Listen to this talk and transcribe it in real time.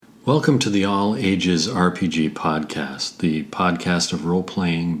Welcome to the All Ages RPG Podcast, the podcast of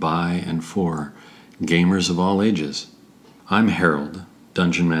role-playing by and for gamers of all ages. I'm Harold,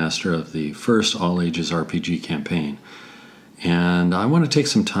 Dungeon Master of the first All Ages RPG campaign, and I want to take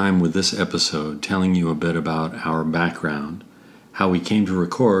some time with this episode telling you a bit about our background, how we came to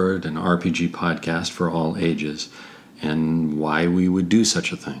record an RPG podcast for all ages, and why we would do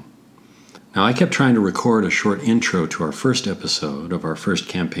such a thing. Now, I kept trying to record a short intro to our first episode of our first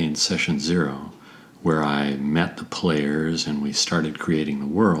campaign, Session 0, where I met the players and we started creating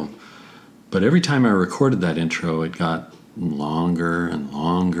the world. But every time I recorded that intro, it got longer and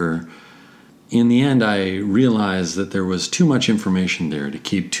longer. In the end, I realized that there was too much information there to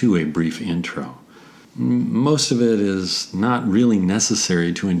keep to a brief intro. Most of it is not really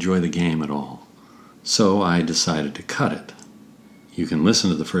necessary to enjoy the game at all. So I decided to cut it. You can listen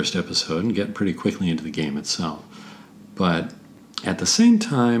to the first episode and get pretty quickly into the game itself. But at the same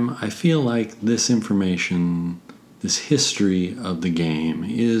time, I feel like this information, this history of the game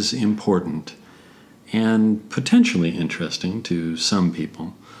is important and potentially interesting to some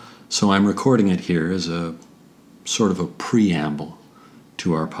people. So I'm recording it here as a sort of a preamble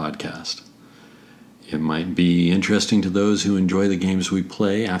to our podcast. It might be interesting to those who enjoy the games we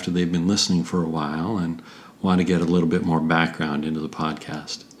play after they've been listening for a while and want to get a little bit more background into the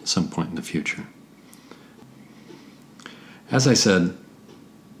podcast at some point in the future. As I said,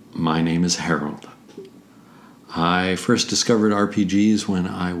 my name is Harold. I first discovered RPGs when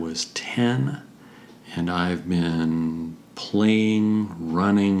I was 10, and I've been playing,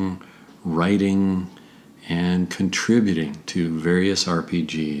 running, writing, and contributing to various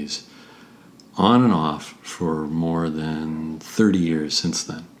RPGs on and off for more than 30 years since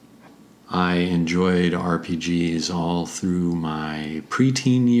then. I enjoyed RPGs all through my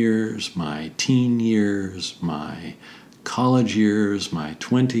preteen years, my teen years, my college years, my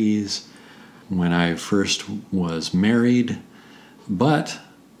 20s, when I first was married, but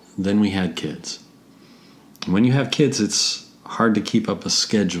then we had kids. When you have kids, it's hard to keep up a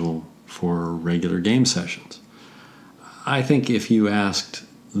schedule for regular game sessions. I think if you asked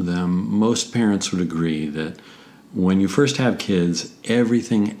them, most parents would agree that when you first have kids,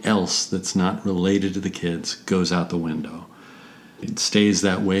 everything else that's not related to the kids goes out the window. It stays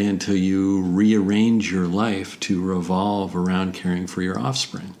that way until you rearrange your life to revolve around caring for your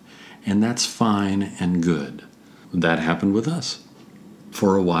offspring. And that's fine and good. That happened with us.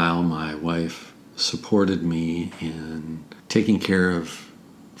 For a while, my wife supported me in taking care of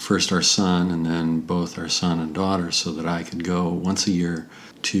first our son and then both our son and daughter so that I could go once a year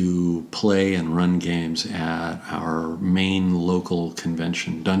to play and run games at our main local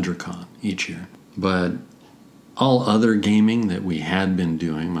convention, DungerCon, each year. But all other gaming that we had been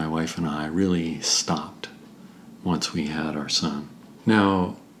doing, my wife and I, really stopped once we had our son.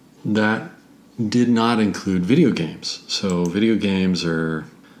 Now, that did not include video games. So video games are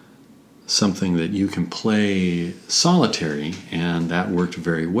something that you can play solitary, and that worked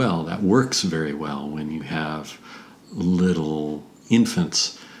very well. That works very well when you have little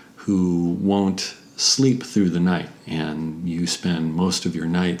infants who won't sleep through the night, and you spend most of your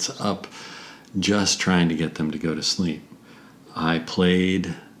nights up just trying to get them to go to sleep. I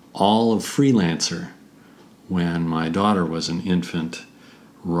played all of Freelancer when my daughter was an infant,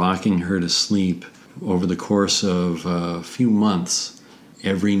 rocking her to sleep over the course of a few months,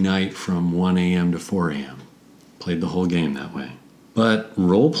 every night from 1 a.m. to 4 a.m. Played the whole game that way. But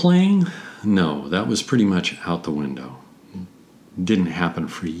role-playing? No, that was pretty much out the window. Didn't happen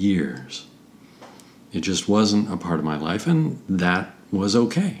for years. It just wasn't a part of my life, and that was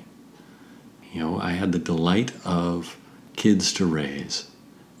okay. I had the delight of kids to raise,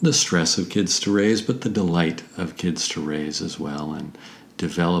 the stress of kids to raise, but the delight of kids to raise as well, and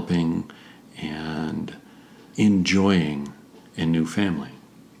developing and enjoying a new family.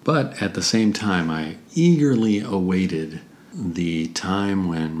 But at the same time, I eagerly awaited the time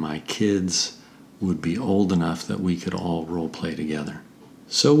when my kids would be old enough that we could all role play together.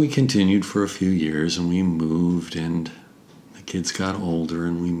 So we continued for a few years, and we moved, and the kids got older,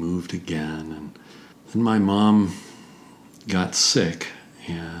 and we moved again. And then my mom got sick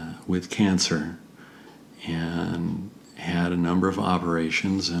with cancer and had a number of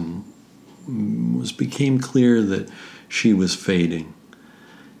operations, and became clear that she was fading.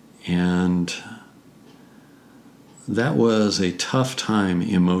 And that was a tough time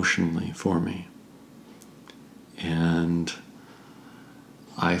emotionally for me. And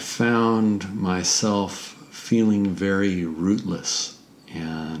I found myself feeling very rootless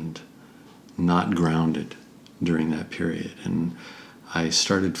and not grounded during that period. And I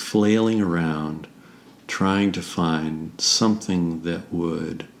started flailing around trying to find something that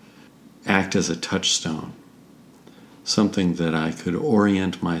would act as a touchstone, something that I could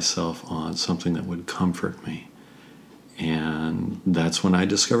orient myself on, something that would comfort me. And that's when I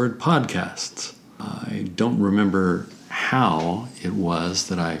discovered podcasts. I don't remember how it was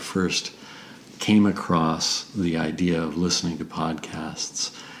that I first came across the idea of listening to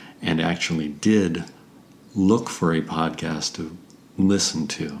podcasts and actually did look for a podcast to listen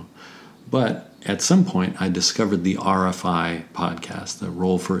to. But at some point, I discovered the RFI podcast, the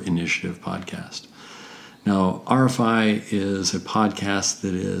Roll for Initiative podcast. Now, RFI is a podcast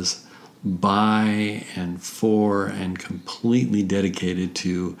that is by and for and completely dedicated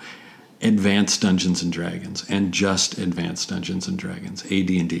to Advanced Dungeons & Dragons and just Advanced Dungeons & Dragons,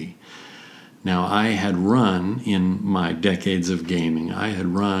 AD&D. Now, I had run, in my decades of gaming, I had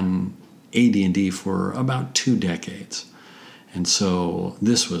run AD&D for about 2 decades. And so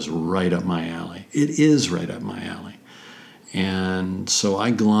this was right up my alley. It is right up my alley. And so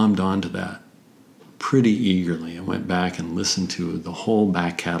I glommed onto that pretty eagerly. I went back and listened to the whole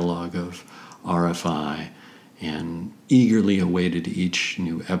back catalog of RFI and eagerly awaited each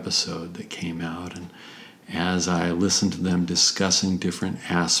new episode that came out. And as I listened to them discussing different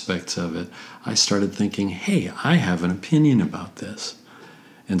aspects of it, I started thinking, hey, I have an opinion about this.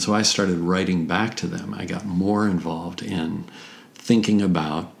 And so I started writing back to them. I got more involved in thinking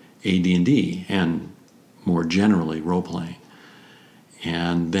about AD&D and more generally role-playing.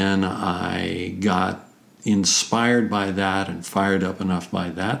 And then I got inspired by that and fired up enough by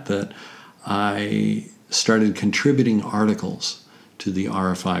that that I started contributing articles to the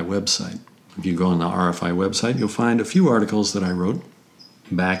RFI website. If you go on the RFI website, you'll find a few articles that I wrote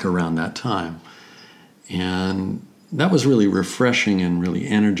back around that time. And that was really refreshing and really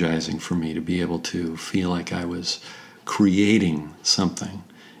energizing for me to be able to feel like I was creating something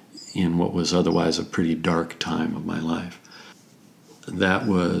in what was otherwise a pretty dark time of my life. That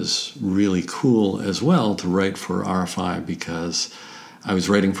was really cool as well to write for RFI because I was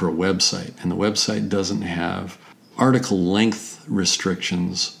writing for a website, and the website doesn't have article length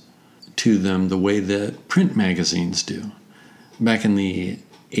restrictions to them the way that print magazines do. Back in the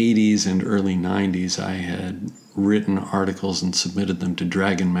 80s and early 90s, I had written articles and submitted them to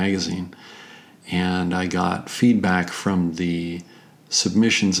Dragon Magazine, and I got feedback from the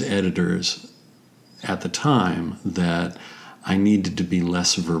submissions editors at the time that I needed to be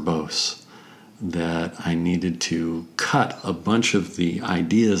less verbose, that I needed to cut a bunch of the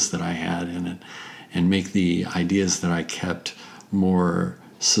ideas that I had in it and make the ideas that I kept more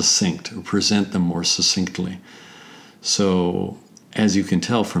succinct, or present them more succinctly. So, as you can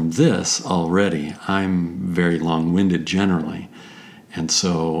tell from this already, I'm very long-winded generally. And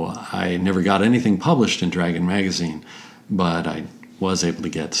so I never got anything published in Dragon Magazine, but I was able to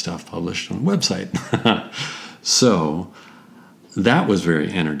get stuff published on the website. So that was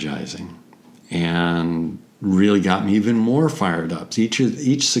very energizing and really got me even more fired up.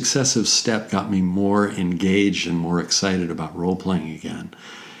 Each successive step got me more engaged and more excited about role-playing again.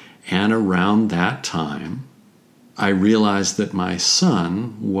 And around that time, I realized that my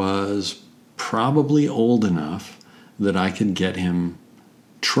son was probably old enough that I could get him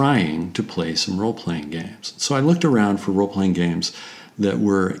trying to play some role-playing games. So I looked around for role-playing games that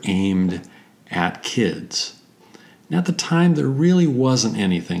were aimed at kids. And at the time, there really wasn't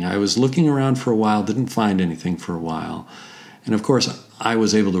anything. I was looking around for a while, didn't find anything for a while. And of course, I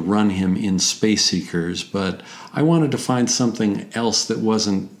was able to run him in Space Seekers, but I wanted to find something else that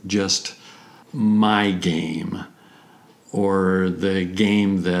wasn't just my game or the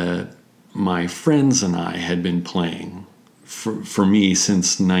game that my friends and I had been playing. For me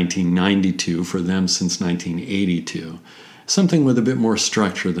since 1992, for them since 1982. Something with a bit more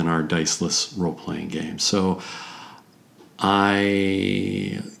structure than our diceless role-playing game. So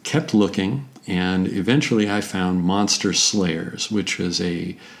I kept looking, and eventually I found Monster Slayers, which is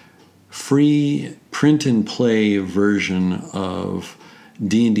a free print-and-play version of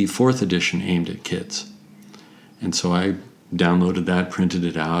D&D 4th edition aimed at kids. And so I downloaded that, printed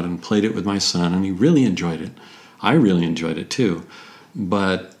it out, and played it with my son, and he really enjoyed it. I really enjoyed it too,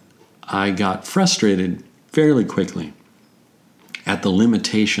 but I got frustrated fairly quickly at the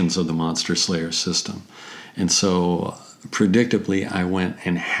limitations of the Monster Slayer system. And so, predictably, I went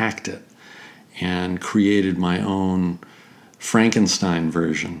and hacked it and created my own Frankenstein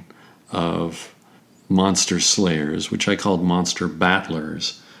version of Monster Slayers, which I called Monster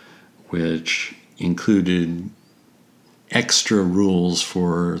Battlers, which included extra rules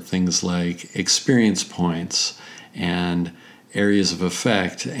for things like experience points and areas of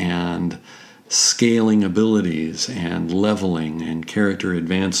effect and scaling abilities and leveling and character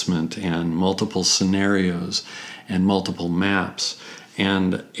advancement and multiple scenarios and multiple maps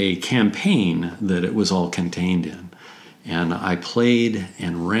and a campaign that it was all contained in. And I played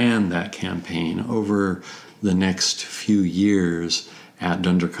and ran that campaign over the next few years at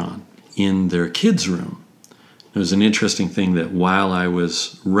Dundercon in their kids' room. It was an interesting thing that while I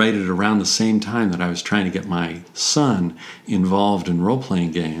was right at around the same time that I was trying to get my son involved in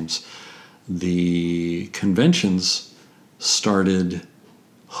role-playing games, the conventions started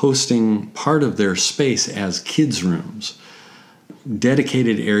hosting part of their space as kids' rooms,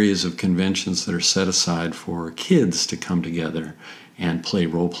 dedicated areas of conventions that are set aside for kids to come together and play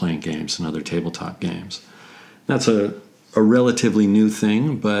role-playing games and other tabletop games. That's a relatively new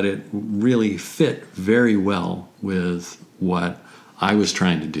thing, but it really fit very well with what I was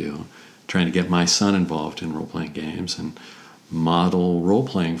trying to do, trying to get my son involved in role-playing games and model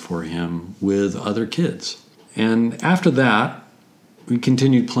role-playing for him with other kids. And after that, we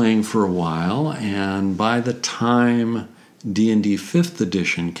continued playing for a while, and by the time D&D 5th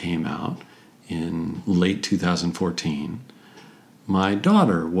edition came out in late 2014, my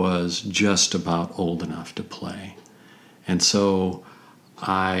daughter was just about old enough to play. And so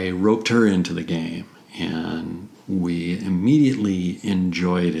I roped her into the game, and we immediately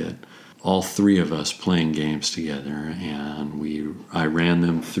enjoyed it, all three of us playing games together. And I ran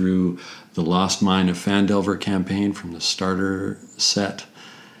them through the Lost Mine of Phandelver campaign from the starter set.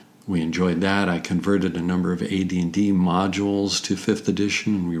 We enjoyed that. I converted a number of AD&D modules to 5th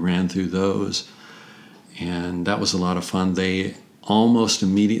edition, and we ran through those. And that was a lot of fun. They almost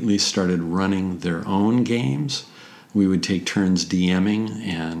immediately started running their own games. We would take turns DMing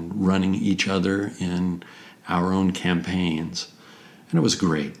and running each other in our own campaigns. And it was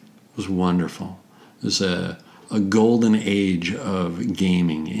great. It was wonderful. It was a golden age of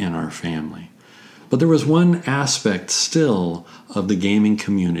gaming in our family. But there was one aspect still of the gaming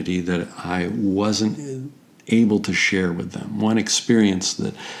community that I wasn't able to share with them, one experience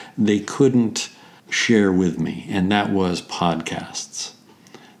that they couldn't share with me, and that was podcasts.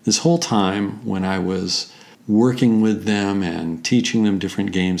 This whole time when I was working with them and teaching them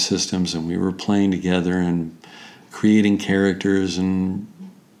different game systems, and we were playing together and creating characters and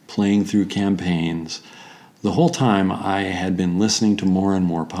playing through campaigns, the whole time I had been listening to more and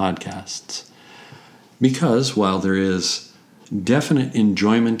more podcasts. Because while there is definite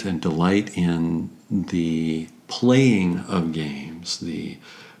enjoyment and delight in the playing of games, the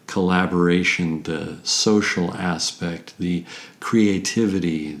collaboration, the social aspect, the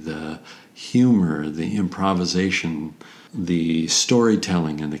creativity, the humor, the improvisation, the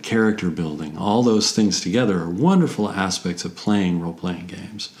storytelling, and the character building, all those things together are wonderful aspects of playing role-playing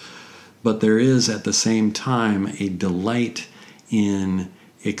games. But there is at the same time a delight in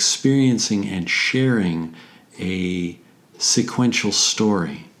experiencing and sharing a sequential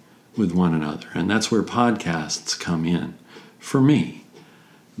story with one another. And that's where podcasts come in. For me,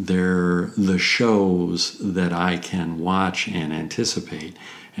 they're the shows that I can watch and anticipate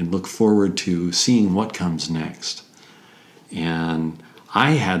and look forward to seeing what comes next. And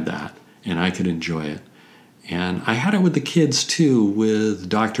I had that, and I could enjoy it. And I had it with the kids, too, with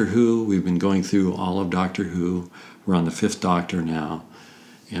Doctor Who. We've been going through all of Doctor Who. We're on the 5th Doctor now.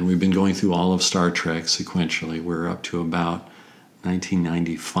 And we've been going through all of Star Trek sequentially. We're up to about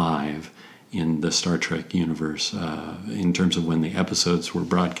 1995 in the Star Trek universe in terms of when the episodes were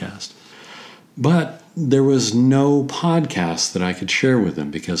broadcast. But there was no podcast that I could share with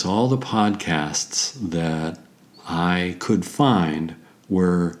them because all the podcasts that I could find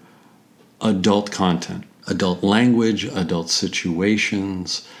were adult content, adult language, adult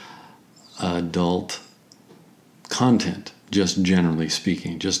situations, adult content. Just generally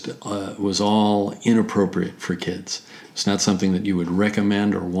speaking, was all inappropriate for kids. It's not something that you would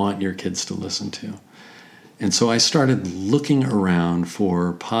recommend or want your kids to listen to. And so I started looking around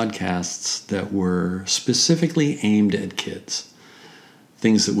for podcasts that were specifically aimed at kids,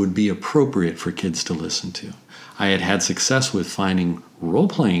 things that would be appropriate for kids to listen to. I had had success with finding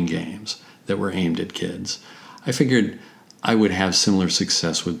role-playing games that were aimed at kids. I figured I would have similar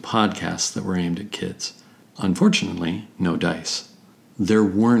success with podcasts that were aimed at kids. Unfortunately, no dice. There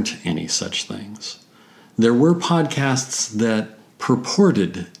weren't any such things. There were podcasts that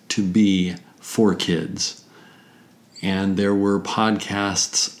purported to be for kids, and there were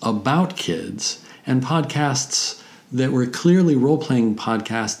podcasts about kids, and podcasts that were clearly role-playing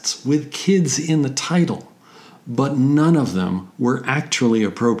podcasts with kids in the title, but none of them were actually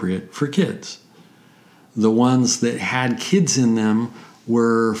appropriate for kids. The ones that had kids in them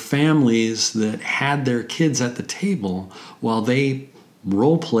were families that had their kids at the table while they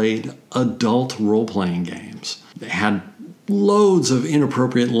role-played adult role-playing games. They had loads of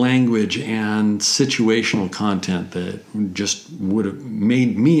inappropriate language and situational content that just would have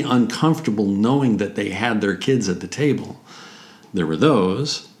made me uncomfortable knowing that they had their kids at the table. There were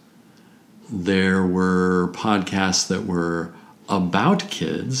those. There were podcasts that were about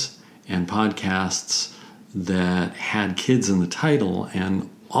kids and podcasts that had kids in the title, and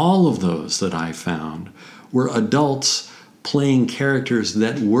all of those that I found were adults playing characters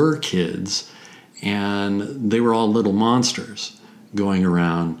that were kids, and they were all little monsters going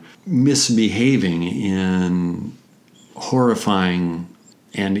around misbehaving in horrifying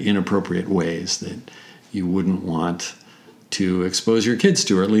and inappropriate ways that you wouldn't want to expose your kids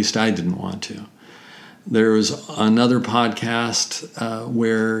to, or at least I didn't want to. There was another podcast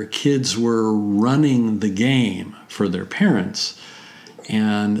where kids were running the game for their parents,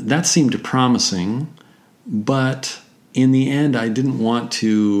 and that seemed promising, but in the end, I didn't want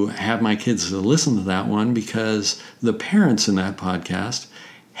to have my kids to listen to that one because the parents in that podcast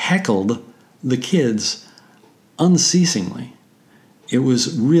heckled the kids unceasingly. It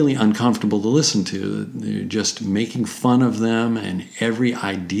was really uncomfortable to listen to. They're just making fun of them and every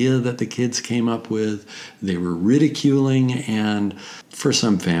idea that the kids came up with. They were ridiculing, and for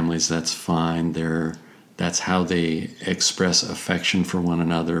some families, that's fine. That's how they express affection for one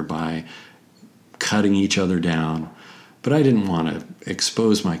another, by cutting each other down. But I didn't want to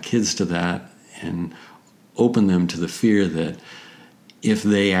expose my kids to that and open them to the fear that if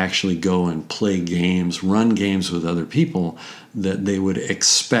they actually go and play games, run games with other people, that they would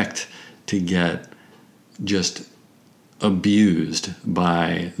expect to get just abused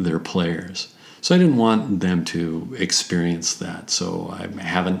by their players. So I didn't want them to experience that. So I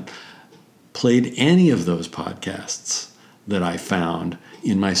haven't played any of those podcasts that I found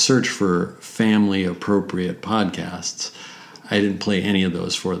in my search for family-appropriate podcasts. I didn't play any of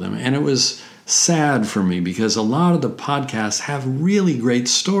those for them. And it was sad for me because a lot of the podcasts have really great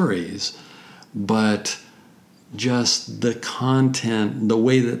stories, but just the content, the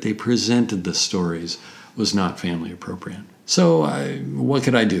way that they presented the stories was not family appropriate. So what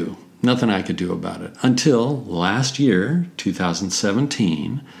could I do? Nothing I could do about it. Until last year,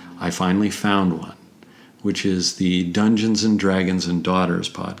 2017, I finally found one, which is the Dungeons and Dragons and Daughters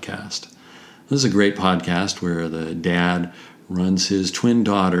podcast. This is a great podcast where the dad runs his twin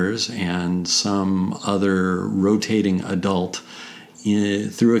daughters and some other rotating adult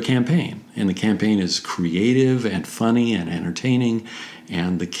through a campaign. And the campaign is creative and funny and entertaining,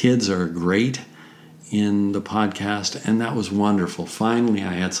 and the kids are great in the podcast, and that was wonderful. Finally,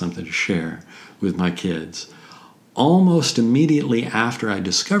 I had something to share with my kids. Almost immediately after I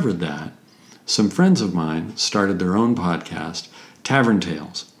discovered that, some friends of mine started their own podcast, Tavern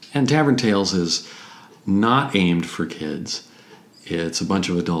Tales. And Tavern Tales is not aimed for kids. It's a bunch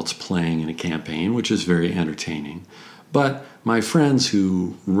of adults playing in a campaign, which is very entertaining. But my friends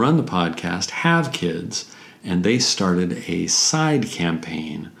who run the podcast have kids, and they started a side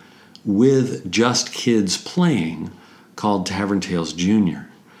campaign with just kids playing called Tavern Tales Junior.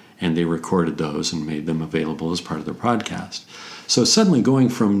 And they recorded those and made them available as part of their podcast. So suddenly, going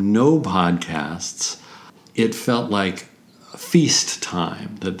from no podcasts, it felt like feast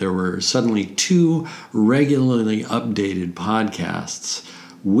time, that there were suddenly 2 regularly updated podcasts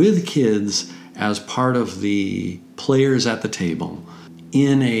with kids as part of the players at the table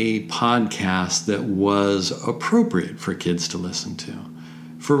in a podcast that was appropriate for kids to listen to,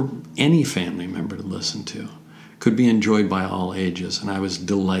 for any family member to listen to, could be enjoyed by all ages, and I was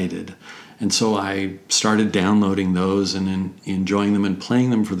delighted. And so I started downloading those and enjoying them and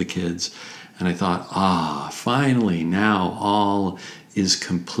playing them for the kids. And I thought, finally, now all is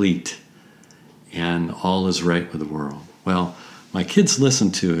complete and all is right with the world. Well, my kids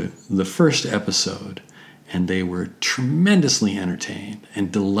listened to the first episode, and they were tremendously entertained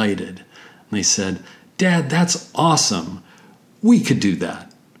and delighted. And they said, "Dad, that's awesome. We could do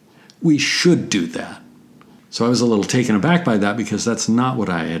that. We should do that." So I was a little taken aback by that because that's not what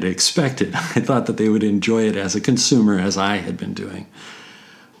I had expected. I thought that they would enjoy it as a consumer, as I had been doing.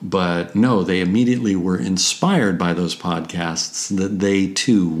 But no, they immediately were inspired by those podcasts that they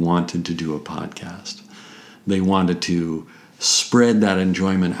too wanted to do a podcast. They wanted to spread that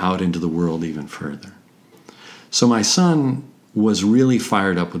enjoyment out into the world even further. So my son was really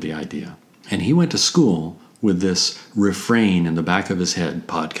fired up with the idea. And he went to school with this refrain in the back of his head,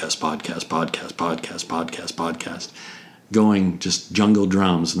 podcast, podcast, podcast, podcast, podcast, podcast, going just jungle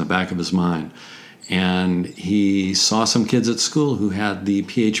drums in the back of his mind. And he saw some kids at school who had the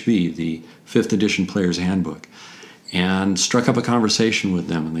PHB, the 5th edition Player's Handbook, and struck up a conversation with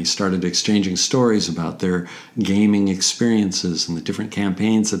them. And they started exchanging stories about their gaming experiences and the different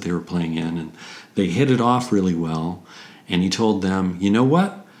campaigns that they were playing in. And they hit it off really well. and he told them, you know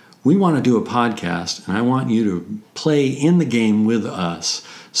what? We want to do a podcast, and I want you to play in the game with us.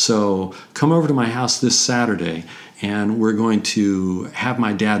 So come over to my house this Saturday, and we're going to have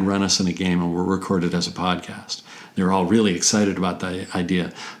my dad run us in a game, and we'll record it as a podcast. They're all really excited about the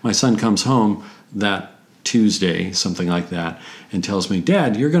idea. My son comes home that Tuesday, something like that, and tells me,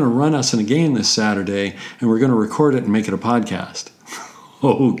 Dad, you're going to run us in a game this Saturday, and we're going to record it and make it a podcast.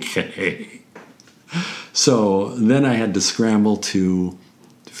 Okay. So then I had to scramble to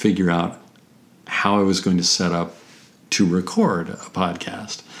figure out how I was going to set up to record a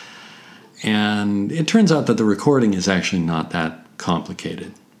podcast. And it turns out that the recording is actually not that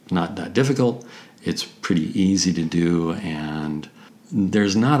complicated, not that difficult. It's pretty easy to do, and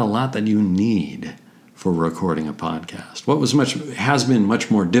there's not a lot that you need for recording a podcast. What has been much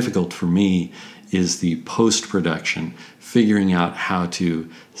more difficult for me is the post-production, figuring out how to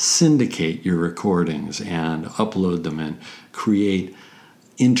syndicate your recordings and upload them and create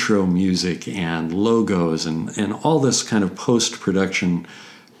intro music and logos and all this kind of post-production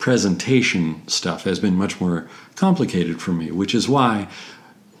presentation stuff has been much more complicated for me, which is why,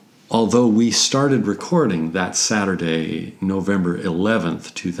 although we started recording that Saturday, November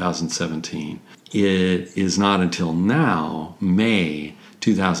 11th, 2017, it is not until now, May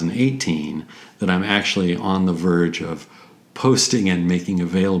 2018, that I'm actually on the verge of posting and making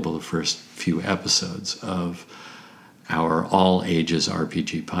available the first few episodes of our All Ages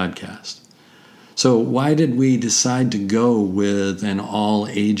RPG podcast. So why did we decide to go with an All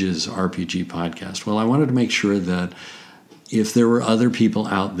Ages RPG podcast? Well, I wanted to make sure that if there were other people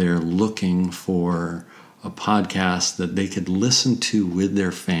out there looking for a podcast that they could listen to with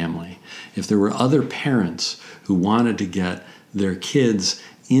their family, if there were other parents who wanted to get their kids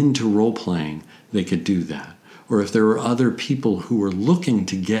into role-playing, they could do that. Or if there were other people who were looking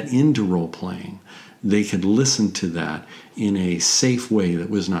to get into role-playing, they could listen to that in a safe way that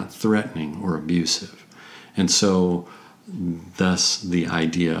was not threatening or abusive. And so, thus the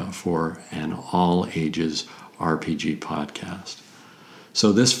idea for an all-ages RPG podcast.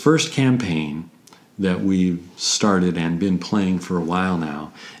 So this first campaign that we've started and been playing for a while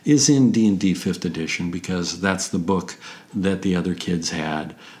now is in D&D 5th edition, because that's the book that the other kids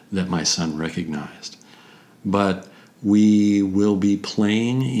had that my son recognized. But we will be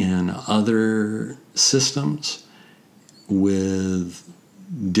playing in other systems with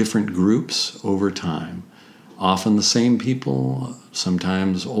different groups over time. Often the same people,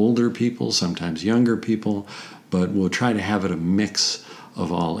 sometimes older people, sometimes younger people, but we'll try to have it a mix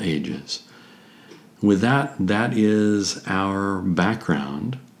of all ages. With that is our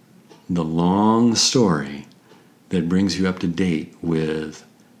background, the long story that brings you up to date with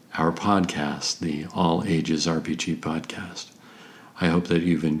our podcast, the All Ages RPG podcast. I hope that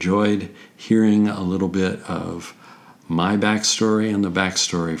you've enjoyed hearing a little bit of my backstory and the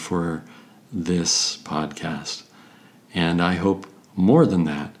backstory for this podcast. And I hope more than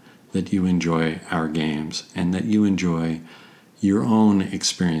that you enjoy our games and that you enjoy your own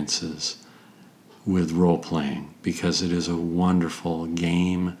experiences with role-playing, because it is a wonderful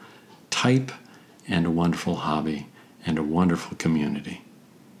game type and a wonderful hobby and a wonderful community.